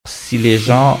si les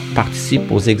gens participent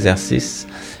aux exercices,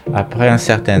 après un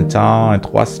certain temps,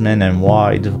 3 semaines, 1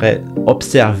 mois, ils devraient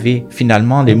observer.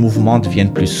 Finalement, les mouvements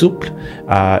deviennent plus souples,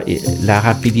 et la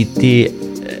rapidité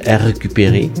est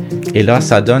récupérée. Et là,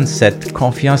 ça donne cette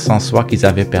confiance en soi qu'ils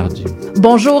avaient perdue.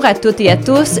 Bonjour à toutes et à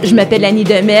tous, je m'appelle Annie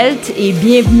Demelt et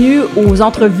bienvenue aux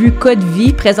entrevues Cas de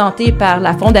vie présentées par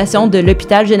la Fondation de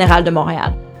l'Hôpital général de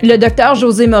Montréal. Le docteur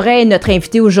José Moret est notre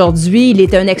invité aujourd'hui. Il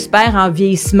est un expert en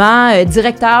vieillissement,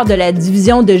 directeur de la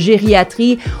division de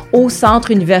gériatrie au Centre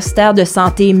universitaire de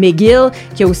santé McGill,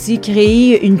 qui a aussi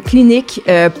créé une clinique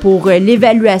pour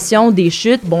l'évaluation des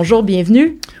chutes. Bonjour,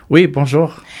 bienvenue. Oui,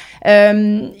 bonjour.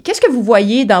 Qu'est-ce que vous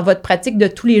voyez dans votre pratique de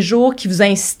tous les jours qui vous a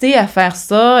incité à faire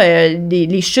ça?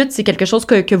 Les chutes, c'est quelque chose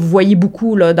que vous voyez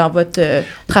beaucoup là, dans votre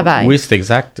travail. Oui, c'est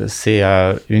exact. C'est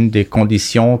une des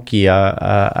conditions qui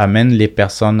amène les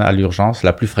personnes à l'urgence.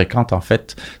 La plus fréquente, en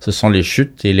fait, ce sont les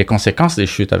chutes et les conséquences des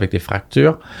chutes avec des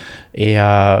fractures. Et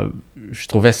je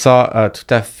trouvais ça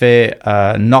tout à fait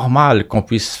normal qu'on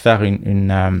puisse faire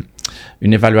une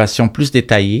évaluation plus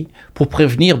détaillée pour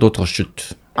prévenir d'autres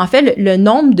chutes. En fait, le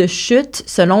nombre de chutes,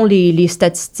 selon les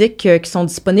statistiques qui sont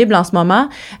disponibles en ce moment,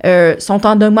 sont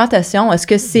en augmentation. Est-ce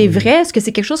que c'est vrai? Est-ce que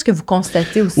c'est quelque chose que vous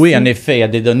constatez aussi? Oui, en effet, il y a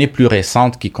des données plus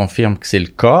récentes qui confirment que c'est le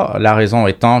cas. La raison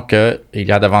étant qu'il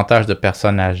y a davantage de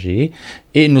personnes âgées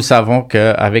et nous savons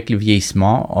qu'avec le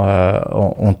vieillissement,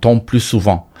 on tombe plus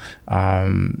souvent.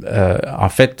 En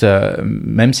fait,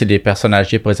 même si les personnes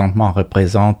âgées présentement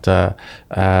représentent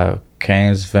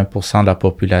 15-20% de la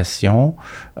population,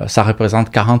 ça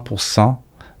représente 40%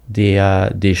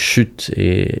 des chutes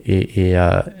et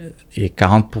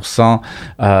 40%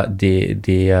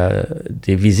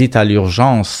 des visites à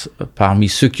l'urgence parmi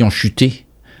ceux qui ont chuté.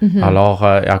 Mm-hmm. Alors,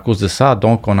 à cause de ça,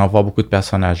 donc, on envoie beaucoup de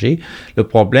personnes âgées. Le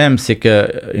problème, c'est que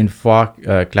une fois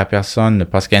que la personne,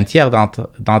 parce qu'un tiers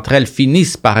d'entre elles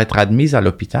finissent par être admises à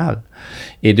l'hôpital.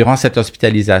 Et durant cette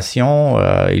hospitalisation,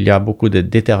 il y a beaucoup de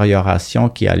détérioration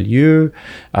qui a lieu,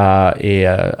 et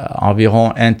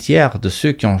environ un tiers de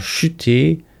ceux qui ont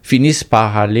chuté finissent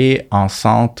par aller en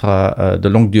centre de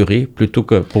longue durée plutôt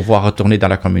que pouvoir retourner dans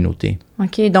la communauté.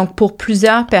 OK. Donc, pour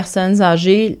plusieurs personnes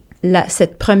âgées,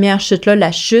 cette première chute-là,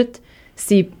 la chute,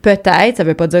 c'est peut-être, ça ne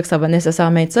veut pas dire que ça va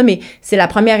nécessairement être ça, mais c'est la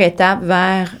première étape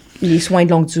vers les soins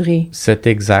de longue durée. C'est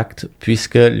exact,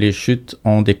 puisque les chutes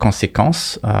ont des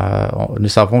conséquences. Nous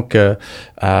savons que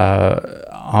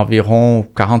environ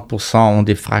 40% ont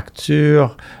des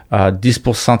fractures.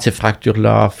 10% de ces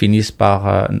fractures-là finissent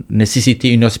par nécessiter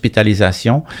une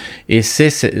hospitalisation. Et c'est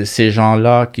ces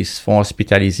gens-là qui se font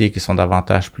hospitaliser, qui sont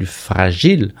davantage plus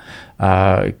fragiles,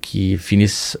 qui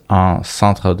finissent en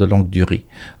centre de longue durée.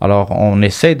 Alors, on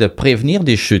essaie de prévenir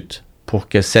des chutes pour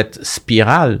que cette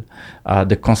spirale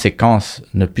de conséquences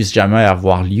ne puisse jamais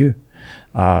avoir lieu.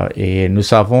 Et nous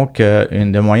savons qu'un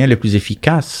des moyens les plus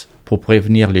efficaces pour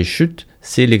prévenir les chutes,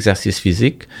 c'est l'exercice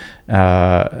physique,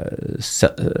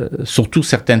 surtout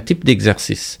certains types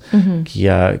d'exercices qui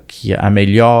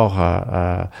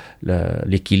améliorent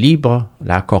l'équilibre,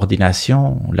 la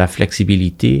coordination, la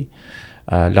flexibilité,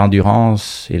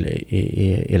 l'endurance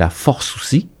et la force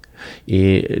aussi.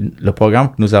 Et le programme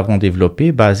que nous avons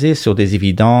développé, basé sur des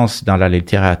évidences dans la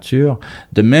littérature,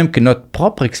 de même que notre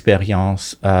propre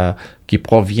expérience qui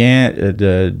provient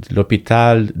de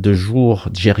l'hôpital de jour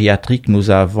gériatrique que nous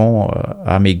avons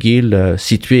à McGill,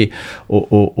 situé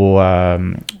à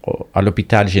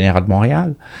l'hôpital général de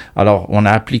Montréal. Alors, on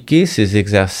a appliqué ces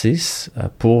exercices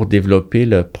pour développer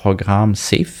le programme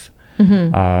SAFE.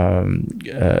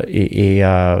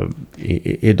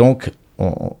 Et donc,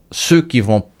 ceux qui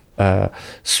vont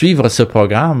suivre ce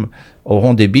programme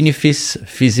auront des bénéfices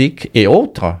physiques et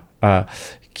autres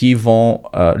qui vont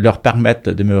leur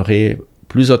permettre de demeurer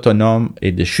plus autonomes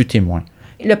et de chuter moins.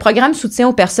 Le programme soutien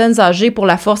aux personnes âgées pour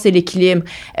la force et l'équilibre,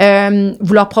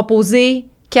 vous leur proposez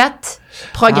 4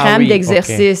 programmes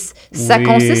d'exercice. Okay. Ça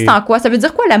consiste en quoi? Ça veut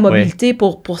dire quoi la mobilité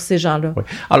pour ces gens-là? Oui.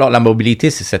 Alors, la mobilité,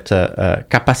 c'est cette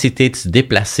capacité de se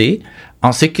déplacer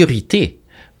en sécurité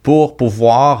pour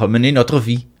pouvoir mener notre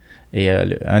vie. Et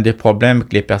un des problèmes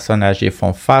que les personnes âgées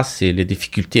font face, c'est les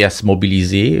difficultés à se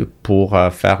mobiliser pour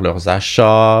faire leurs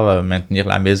achats, maintenir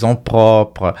la maison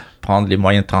propre, prendre les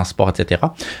moyens de transport, etc.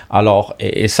 Alors,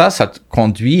 et ça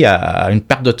conduit à une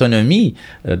perte d'autonomie,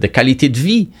 de qualité de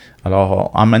vie.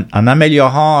 Alors, en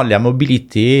améliorant la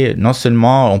mobilité, non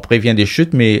seulement on prévient des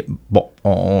chutes, mais bon,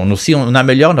 on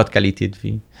améliore notre qualité de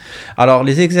vie. Alors,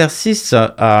 les exercices,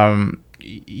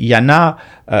 il y en a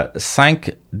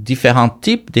 5 différents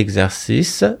types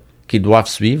d'exercices qui doivent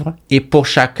suivre. Et pour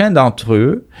chacun d'entre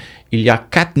eux, il y a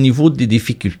 4 niveaux de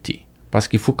difficulté. Parce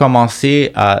qu'il faut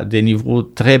commencer à des niveaux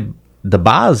très de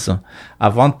base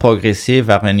avant de progresser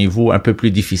vers un niveau un peu plus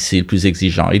difficile, plus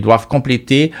exigeant. Ils doivent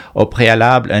compléter au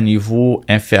préalable un niveau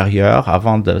inférieur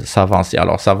avant de s'avancer.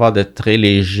 Alors, ça va de très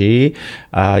léger,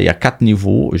 il y a 4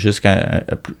 niveaux,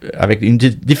 avec une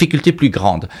difficulté plus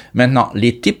grande. Maintenant,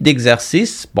 les types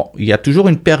d'exercices, il y a toujours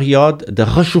une période de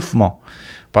réchauffement.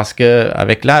 Parce que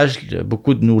avec l'âge,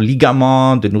 beaucoup de nos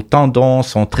ligaments, de nos tendons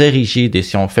sont très rigides et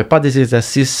si on ne fait pas des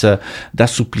exercices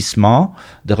d'assouplissement,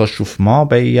 de réchauffement,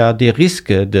 il y a des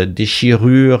risques de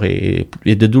déchirure et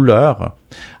de douleur.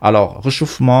 Alors,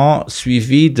 réchauffement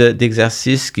suivi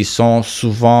d'exercices qui sont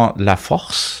souvent la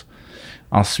force,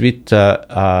 ensuite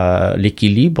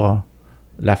l'équilibre,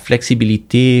 la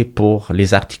flexibilité pour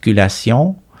les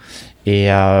articulations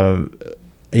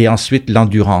et ensuite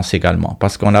l'endurance également,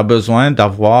 parce qu'on a besoin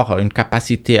d'avoir une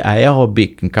capacité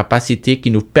aérobique, une capacité qui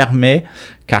nous permet,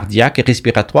 cardiaque et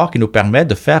respiratoire, qui nous permet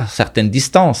de faire certaines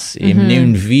distances et mener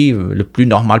une vie le plus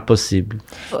normale possible.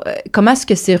 Comment est-ce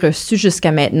que c'est reçu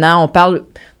jusqu'à maintenant? On parle,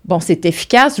 c'est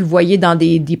efficace, vous le voyez dans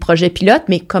des projets pilotes,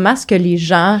 mais comment est-ce que les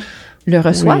gens le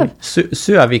reçoivent? Oui.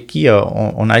 Ceux avec qui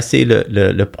on a essayé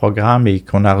le programme et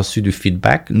qu'on a reçu du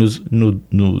feedback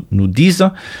nous disent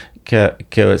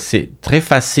que c'est très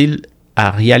facile à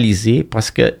réaliser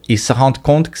parce qu'ils se rendent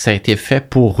compte que ça a été fait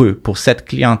pour eux, pour cette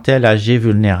clientèle âgée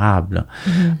vulnérable.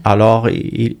 Alors,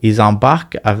 ils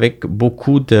embarquent avec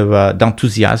beaucoup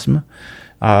d'enthousiasme.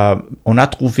 On a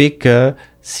trouvé que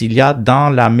s'il y a dans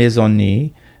la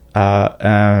maisonnée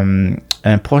un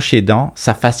proche aidant,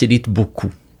 ça facilite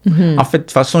beaucoup. En fait,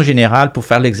 de façon générale, pour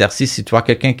faire l'exercice, si tu as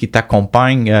quelqu'un qui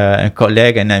t'accompagne, un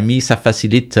collègue, un ami, ça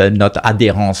facilite notre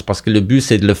adhérence parce que le but,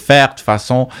 c'est de le faire de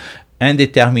façon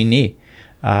indéterminée.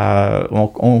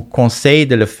 On conseille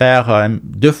de le faire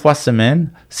 2 fois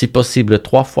semaine, si possible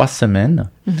 3 fois semaine.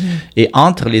 Et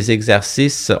entre les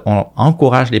exercices, on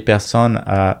encourage les personnes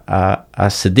à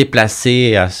se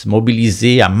déplacer, à se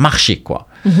mobiliser, à marcher, quoi.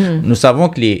 Nous savons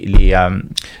que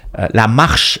la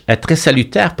marche est très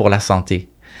salutaire pour la santé.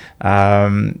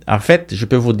 En fait, je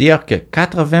peux vous dire que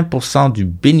 80% du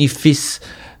bénéfice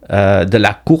de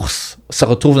la course se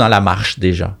retrouve dans la marche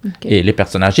déjà. Okay. Et les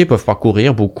personnes âgées peuvent pas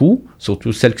courir beaucoup,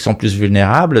 surtout celles qui sont plus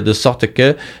vulnérables, de sorte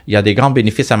que il y a des grands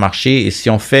bénéfices à marcher. Et si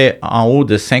on fait en haut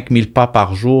de 5000 pas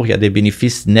par jour, il y a des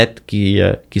bénéfices nets qui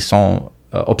sont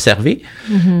observés.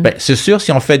 C'est sûr,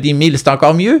 si on fait 10 000, c'est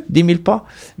encore mieux, 10 000 pas.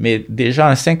 Mais déjà,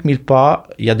 à 5 000 pas,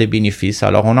 il y a des bénéfices.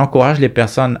 Alors, on encourage les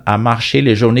personnes à marcher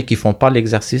les journées qui font pas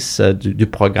l'exercice du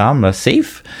programme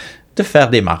SAFE, de faire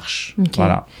des marches. Okay.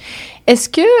 Voilà. Est-ce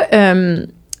que,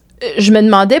 je me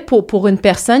demandais pour une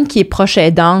personne qui est proche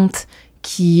aidante,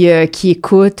 qui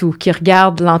écoute ou qui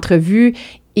regarde l'entrevue,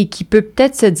 et qui peut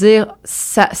peut-être se dire,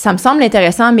 ça me semble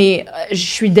intéressant, mais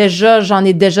j'en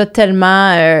ai déjà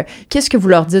tellement. Qu'est-ce que vous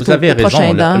leur dites aux proches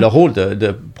aidants? Le rôle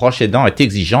de proche aidant est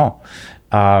exigeant.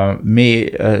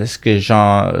 Mais ce que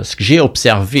j'ai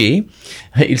observé,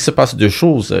 il se passe 2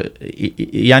 choses.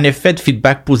 Il y a un effet de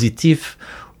feedback positif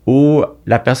où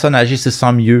la personne âgée se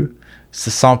sent mieux, se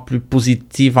sent plus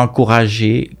positive,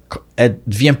 encouragée, elle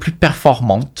devient plus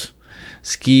performante,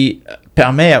 ce qui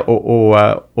permet aux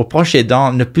proches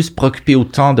aidants de ne plus se préoccuper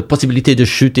autant de possibilités de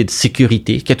chute et de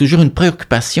sécurité, qu'il y a toujours une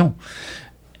préoccupation.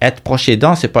 Être proche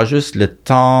aidant, c'est pas juste le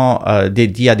temps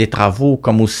dédié à des travaux,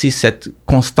 comme aussi cette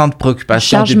constante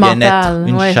préoccupation du bien-être,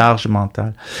 une charge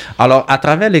mentale. Alors, à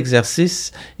travers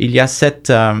l'exercice, il y a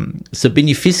ce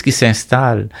bénéfice qui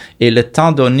s'installe et le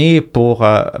temps donné pour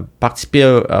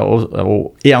participer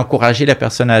et encourager la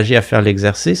personne âgée à faire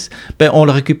l'exercice, on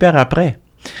le récupère après.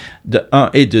 De 1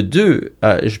 et de 2,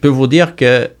 je peux vous dire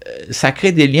que ça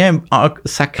crée des liens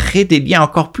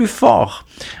encore plus forts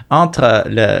entre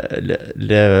la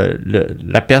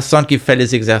personne qui fait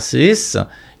les exercices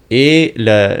et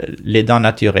l'aidant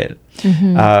naturel.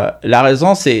 La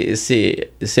raison, c'est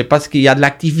parce qu'il y a de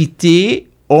l'activité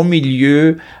au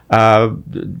milieu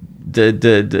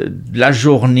de la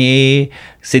journée,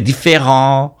 c'est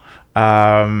différent.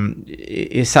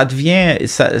 Et ça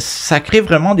crée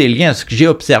vraiment des liens, ce que j'ai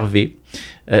observé,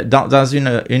 dans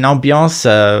une ambiance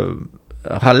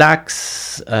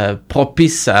relax,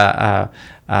 propice à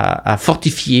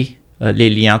fortifier les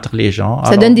liens entre les gens.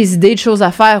 Ça donne des idées de choses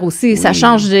à faire aussi. Oui. Ça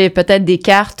change peut-être des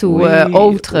cartes ou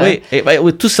autres. Oui,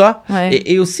 tout ça. Ouais.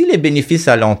 Et aussi les bénéfices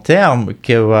à long terme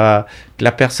que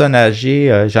la personne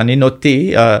âgée, j'en ai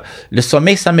noté, le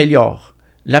sommeil s'améliore,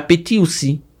 l'appétit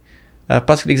aussi.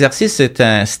 Parce que l'exercice est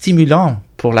un stimulant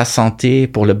pour la santé,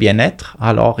 pour le bien-être.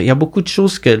 Alors, il y a beaucoup de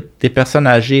choses que des personnes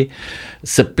âgées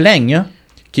se plaignent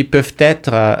qui peuvent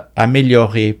être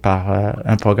améliorées par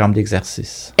un programme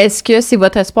d'exercice. Est-ce que c'est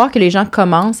votre espoir que les gens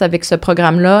commencent avec ce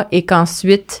programme-là et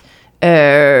qu'ensuite,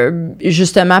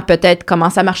 justement, peut-être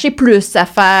commencent à marcher plus,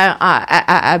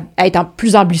 à être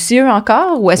plus ambitieux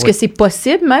encore? Ou est-ce que c'est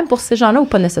possible même pour ces gens-là ou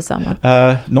pas nécessairement?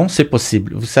 Non, c'est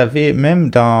possible. Vous savez, même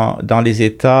dans les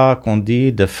états qu'on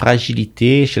dit de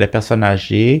fragilité chez les personnes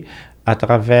âgées, à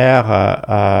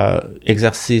travers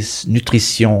exercice,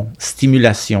 nutrition,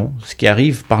 stimulation, ce qui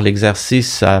arrive par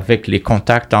l'exercice avec les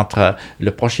contacts entre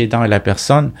le proche aidant et la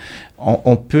personne,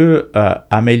 on peut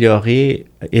s'améliorer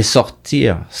et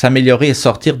sortir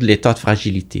de l'état de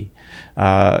fragilité.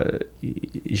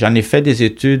 J'en ai fait des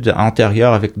études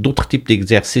antérieures avec d'autres types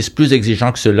d'exercices plus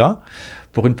exigeants que ceux-là,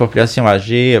 pour une population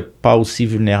âgée pas aussi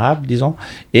vulnérable, disons.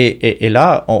 Et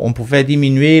là, on pouvait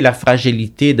diminuer la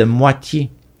fragilité de moitié.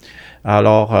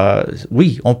 Alors,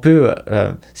 oui, on peut,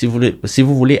 si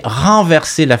vous voulez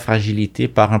renverser la fragilité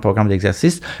par un programme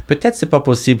d'exercice. Peut-être c'est pas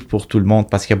possible pour tout le monde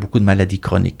parce qu'il y a beaucoup de maladies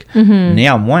chroniques. Mm-hmm.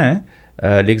 Néanmoins,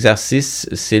 l'exercice,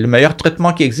 c'est le meilleur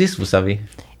traitement qui existe, vous savez.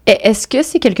 Est-ce que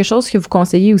c'est quelque chose que vous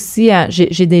conseillez aussi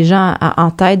j'ai des gens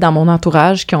en tête dans mon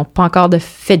entourage qui n'ont pas encore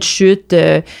fait de chute,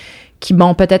 qui,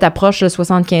 peut-être approchent de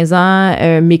 75 ans,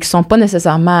 mais qui sont pas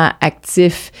nécessairement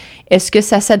actifs. Est-ce que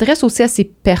ça s'adresse aussi à ces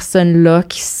personnes-là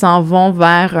qui s'en vont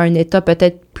vers un état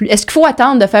peut-être plus... Est-ce qu'il faut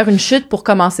attendre de faire une chute pour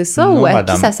commencer ça, non, ou à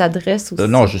madame, qui ça s'adresse aussi?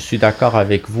 Non, je suis d'accord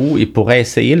avec vous. Ils pourraient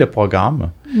essayer le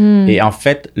programme et en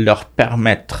fait leur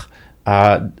permettre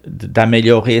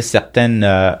d'améliorer certaines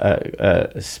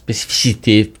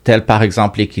spécificités, telles par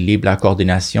exemple l'équilibre, la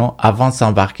coordination, avant de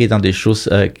s'embarquer dans des choses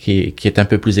qui est un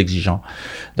peu plus exigeant.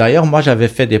 D'ailleurs, moi, j'avais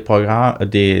fait des programmes,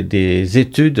 des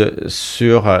études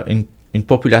sur une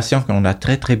population qu'on a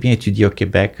très, très bien étudiée au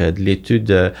Québec, de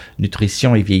l'étude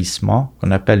nutrition et vieillissement,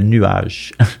 qu'on appelle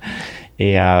NUAGE.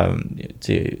 Et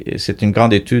c'est une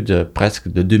grande étude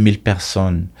presque de 2000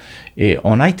 personnes. Et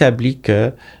on a établi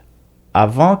que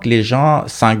avant que les gens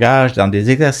s'engagent dans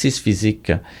des exercices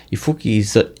physiques, il faut qu'ils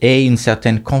aient une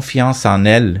certaine confiance en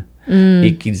elles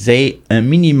et qu'ils aient un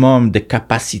minimum de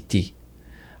capacité.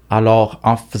 Alors,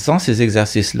 en faisant ces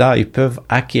exercices-là, ils peuvent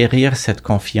acquérir cette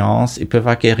confiance, ils peuvent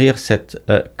acquérir cette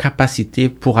capacité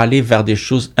pour aller vers des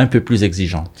choses un peu plus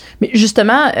exigeantes. Mais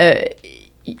justement,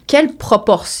 quelle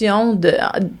proportion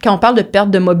quand on parle de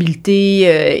perte de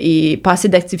mobilité et pas assez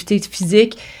d'activité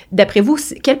physique, d'après vous,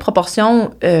 quelle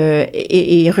proportion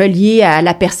est reliée à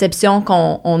la perception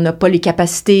qu'on n'a pas les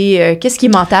capacités? Qu'est-ce qui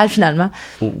est mental finalement?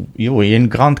 Oui, il y a une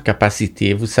grande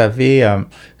capacité. Vous savez,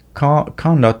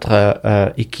 quand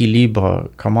notre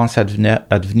équilibre commence à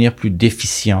devenir plus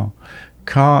déficient,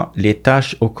 quand les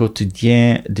tâches au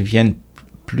quotidien deviennent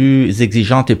plus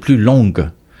exigeantes et plus longues,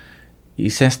 il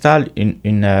s'installe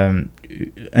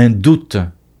un doute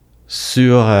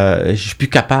sur je suis plus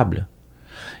capable.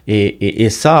 Et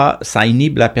ça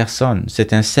inhibe la personne.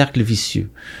 C'est un cercle vicieux.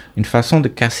 Une façon de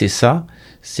casser ça,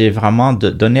 c'est vraiment de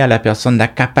donner à la personne la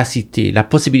capacité, la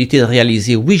possibilité de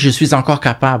réaliser, oui, je suis encore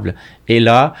capable. Et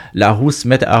là, la roue se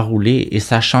met à rouler et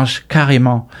ça change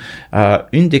carrément.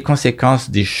 Une des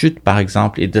conséquences des chutes, par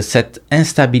exemple, et de cette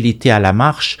instabilité à la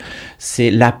marche,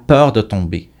 c'est la peur de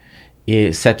tomber.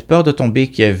 Et cette peur de tomber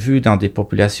qui est vue dans des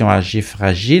populations âgées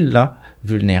fragiles, là,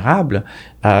 vulnérables,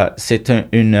 c'est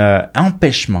un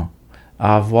empêchement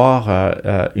à avoir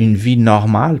une vie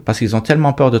normale parce qu'ils ont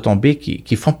tellement peur de tomber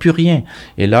qu'ils font plus rien.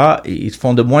 Et là, ils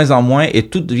font de moins en moins et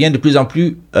tout devient de plus en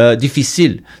plus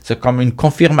difficile. C'est comme une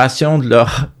confirmation de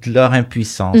leur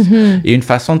impuissance. Mm-hmm. Et une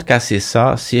façon de casser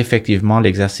ça, c'est effectivement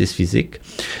l'exercice physique.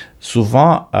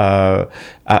 Souvent,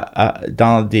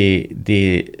 dans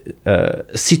des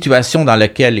situations dans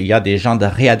lesquelles il y a des gens de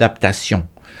réadaptation.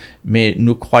 Mais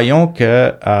nous croyons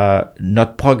que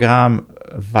notre programme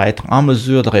va être en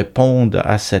mesure de répondre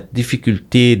à cette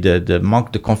difficulté de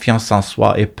manque de confiance en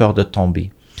soi et peur de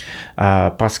tomber.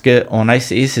 Parce que on a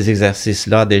essayé ces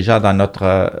exercices-là déjà dans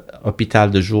notre hôpital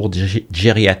de jour de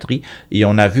gériatrie et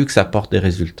on a vu que ça porte des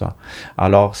résultats.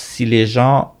 Alors, si les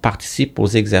gens participent aux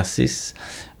exercices,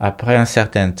 après un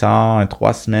certain temps,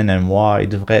 3 semaines, 1 mois, ils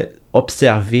devraient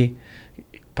observer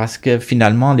parce que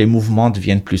finalement, les mouvements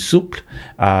deviennent plus souples,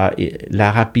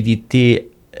 la rapidité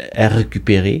est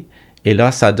récupérée et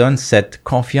là, ça donne cette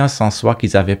confiance en soi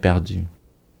qu'ils avaient perdue.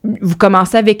 Vous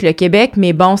commencez avec le Québec,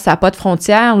 mais bon, ça n'a pas de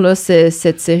frontières, là,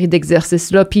 cette série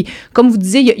d'exercices-là. Puis, comme vous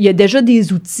disiez, il y a déjà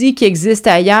des outils qui existent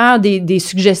ailleurs, des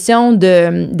suggestions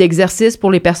d'exercices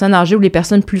pour les personnes âgées ou les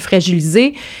personnes plus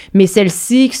fragilisées, mais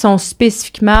celles-ci qui sont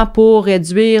spécifiquement pour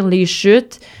réduire les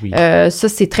chutes, oui. Ça,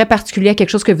 c'est très particulier à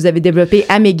quelque chose que vous avez développé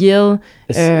à McGill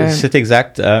C'est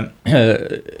exact.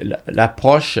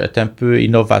 L'approche est un peu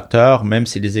innovateur, même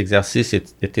si les exercices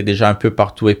étaient déjà un peu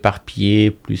partout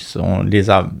éparpillés, plus on les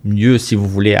a mieux, si vous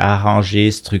voulez,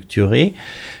 arrangés, structurés.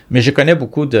 Mais je connais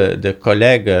beaucoup de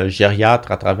collègues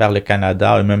gériatres à travers le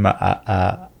Canada et même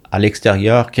à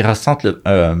l'extérieur qui ressentent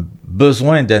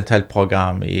besoin d'un tel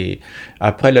programme. Et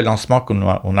après le lancement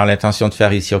qu'on a l'intention de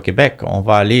faire ici au Québec, on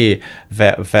va aller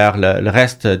vers le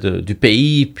reste du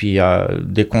pays, puis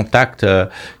des contacts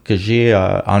que j'ai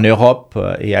en Europe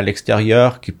et à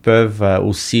l'extérieur qui peuvent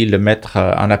aussi le mettre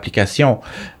en application.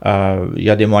 Il y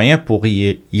a des moyens pour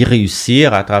y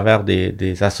réussir à travers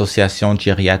des associations de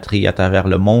gériatrie à travers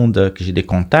le monde que j'ai des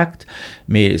contacts,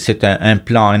 mais c'est un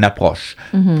plan, une approche.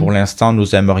 Mm-hmm. Pour l'instant,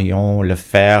 nous aimerions le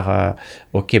faire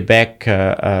au Québec,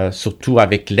 surtout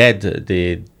avec l'aide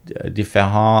des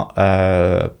différents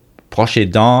proches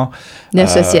aidants, les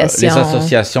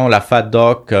associations, la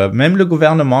FADOC, même le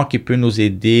gouvernement qui peut nous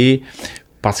aider,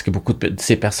 parce que beaucoup de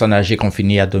ces personnes âgées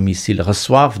confinées à domicile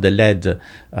reçoivent de l'aide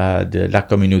de la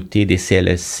communauté des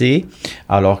CLSC,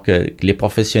 alors que les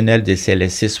professionnels des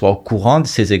CLSC soient au courant de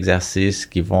ces exercices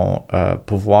qui vont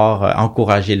pouvoir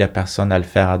encourager les personnes à le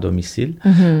faire à domicile.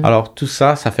 Mm-hmm. Alors tout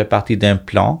ça, ça fait partie d'un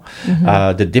plan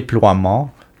de déploiement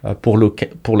pour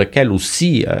lequel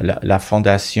aussi la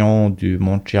Fondation du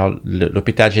Montréal,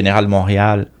 l'Hôpital général de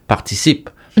Montréal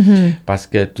participe. Mm-hmm. Parce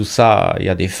que tout ça, il y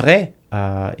a des frais.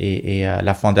 Et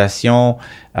la Fondation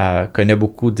connaît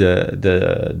beaucoup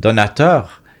de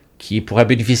donateurs qui pourraient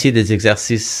bénéficier des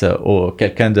exercices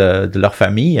quelqu'un de leur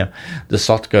famille, de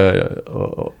sorte que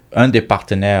un des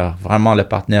partenaires, vraiment le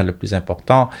partenaire le plus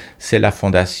important, c'est la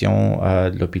Fondation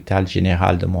de l'Hôpital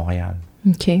général de Montréal.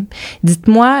 OK.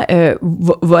 Dites-moi,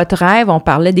 votre rêve, on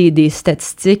parlait des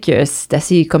statistiques, c'est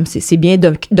assez comme c'est bien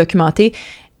documenté.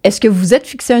 Est-ce que vous êtes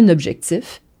fixé un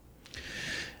objectif?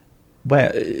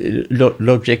 Ouais,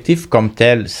 l'objectif comme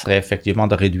tel serait effectivement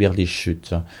de réduire les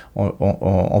chutes.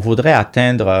 On voudrait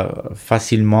atteindre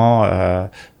facilement,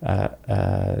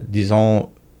 disons,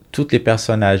 toutes les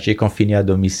personnes âgées confinées à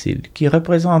domicile, qui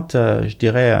représentent, je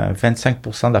dirais,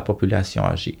 25% de la population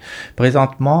âgée.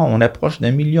 Présentement, on approche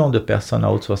d'1 million de personnes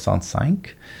en haut de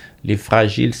 65. Les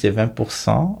fragiles, c'est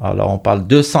 20%. Alors, on parle de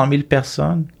 200 000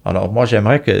 personnes. Alors, moi,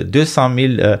 j'aimerais que 200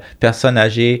 000 personnes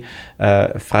âgées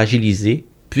fragilisées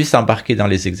puissent embarquer dans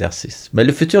les exercices. Mais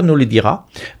le futur nous le dira,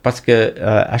 parce que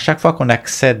à chaque fois qu'on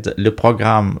accède le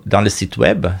programme dans le site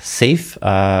web, safe,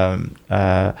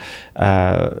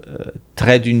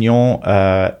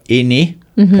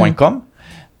 aîné.com,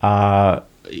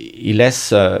 il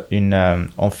laisse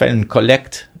on fait une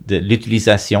collecte de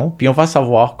l'utilisation, puis on va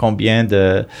savoir combien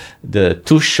de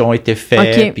touches ont été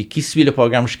faites, puis qui suit le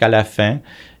programme jusqu'à la fin.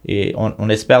 Et on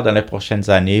espère dans les prochaines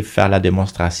années faire la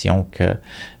démonstration que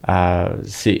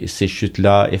ces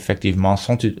chutes-là, effectivement,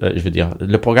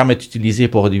 le programme est utilisé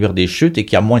pour réduire des chutes et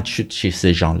qu'il y a moins de chutes chez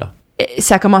ces gens-là.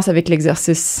 Ça commence avec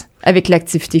l'exercice, avec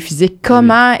l'activité physique.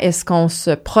 Comment est-ce qu'on se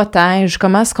protège?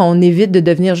 Comment est-ce qu'on évite de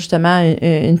devenir justement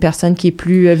une personne qui est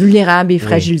plus vulnérable et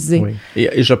fragilisée? Oui.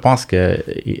 Et je pense que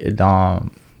dans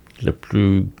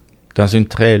une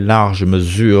très large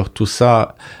mesure, tout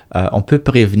ça, on peut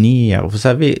prévenir. Vous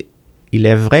savez, il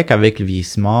est vrai qu'avec le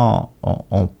vieillissement,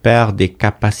 on perd des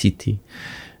capacités.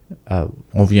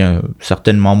 On devient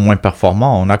certainement moins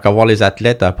performant. On n'a qu'à voir les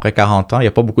athlètes après 40 ans. Il n'y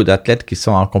a pas beaucoup d'athlètes qui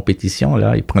sont en compétition,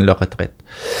 là. Ils prennent leur retraite.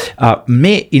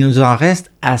 Mais il nous en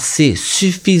reste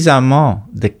suffisamment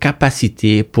de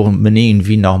capacités pour mener une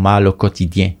vie normale au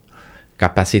quotidien.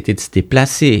 Capacité de se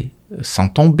déplacer sans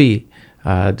tomber,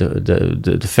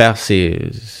 de faire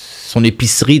son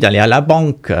épicerie, d'aller à la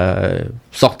banque,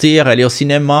 sortir, aller au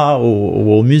cinéma,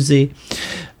 au musée.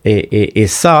 Et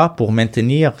ça, pour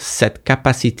maintenir cette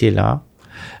capacité-là,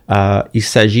 il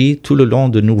s'agit tout le long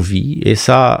de nos vies, et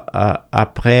ça,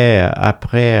 après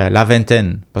la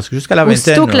vingtaine. Parce que jusqu'à la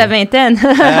vingtaine... Aussitôt que la vingtaine.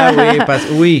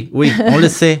 Oui, on le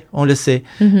sait.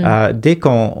 Mm-hmm. Dès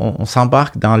qu'on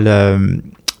s'embarque dans le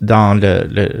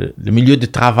milieu du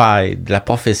travail, de la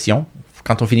profession,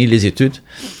 quand on finit les études,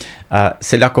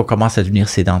 c'est là qu'on commence à devenir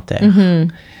sédentaire. Mm-hmm.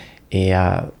 Et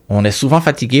on est souvent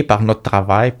fatigué par notre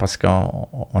travail parce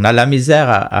qu'on a la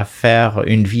misère à faire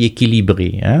une vie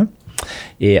équilibrée. Hein?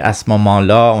 Et à ce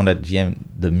moment-là, on devient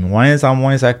de moins en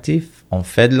moins actif. On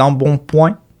fait de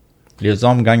l'embonpoint. Les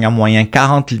hommes gagnent en moyenne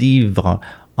 40 livres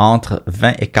entre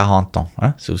 20 et 40 ans.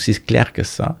 Hein? C'est aussi clair que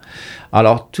ça.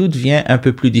 Alors, tout devient un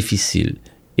peu plus difficile.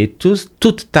 Et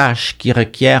toute tâche qui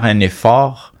requiert un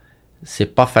effort,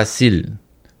 c'est pas facile.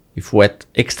 Il faut être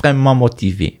extrêmement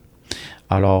motivé.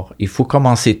 Alors, il faut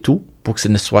commencer tout pour que ce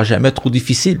ne soit jamais trop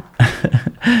difficile.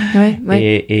 Oui.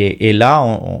 Et là,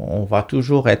 on va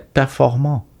toujours être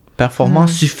performant performant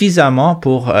suffisamment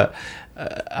pour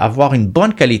avoir une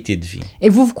bonne qualité de vie. Et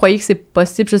vous croyez que c'est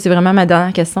possible? Ça, c'est vraiment ma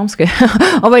dernière question, parce que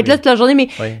on va être là toute la journée, mais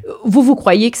vous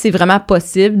croyez que c'est vraiment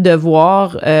possible de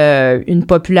voir une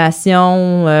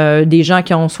population, des gens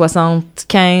qui ont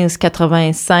 75,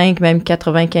 85, même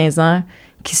 95 ans,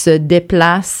 qui se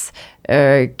déplacent,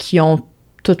 qui ont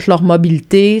toute leur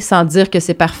mobilité, sans dire que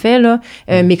c'est parfait, là,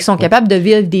 mais qui sont capables de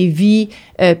vivre des vies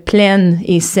pleines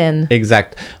et saines.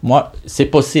 Exact. Moi, c'est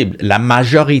possible. La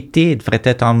majorité devrait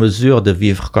être en mesure de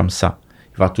vivre comme ça.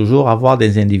 Il va toujours avoir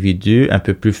des individus un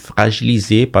peu plus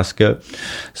fragilisés parce que,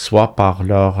 soit par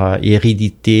leur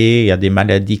hérédité, il y a des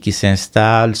maladies qui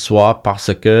s'installent, soit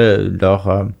parce que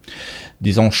leur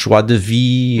disons, choix de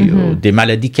vie, des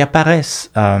maladies qui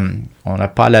apparaissent. On n'a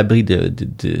pas à l'abri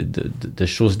de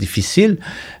choses difficiles,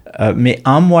 mais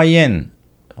en moyenne,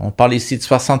 on parle ici de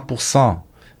 60%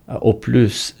 au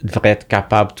plus, devraient être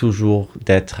capables toujours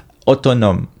d'être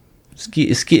autonomes. Ce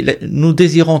qui, nous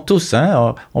désirons tous,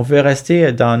 hein, on veut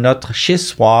rester dans notre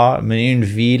chez-soi, mener une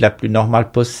vie la plus normale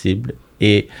possible.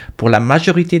 Et pour la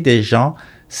majorité des gens,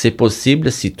 c'est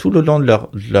possible si tout le long de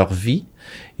leur vie,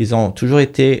 ils ont toujours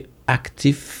été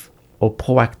actifs ou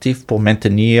proactifs pour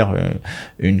maintenir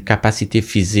une capacité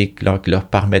physique là, qui leur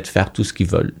permet de faire tout ce qu'ils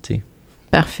veulent. Tu sais.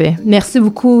 Parfait. Merci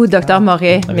beaucoup, Dr.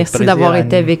 Moret. Merci d'avoir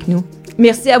été avec nous.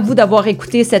 Merci à vous d'avoir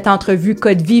écouté cette entrevue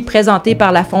Code Vie présentée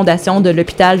par la Fondation de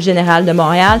l'Hôpital général de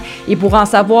Montréal. Et pour en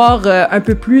savoir un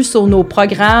peu plus sur nos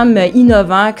programmes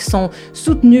innovants qui sont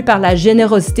soutenus par la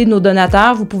générosité de nos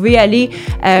donateurs, vous pouvez aller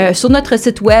sur notre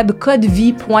site web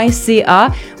codevie.ca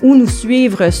ou nous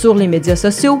suivre sur les médias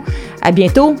sociaux. À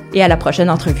bientôt et à la prochaine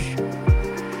entrevue.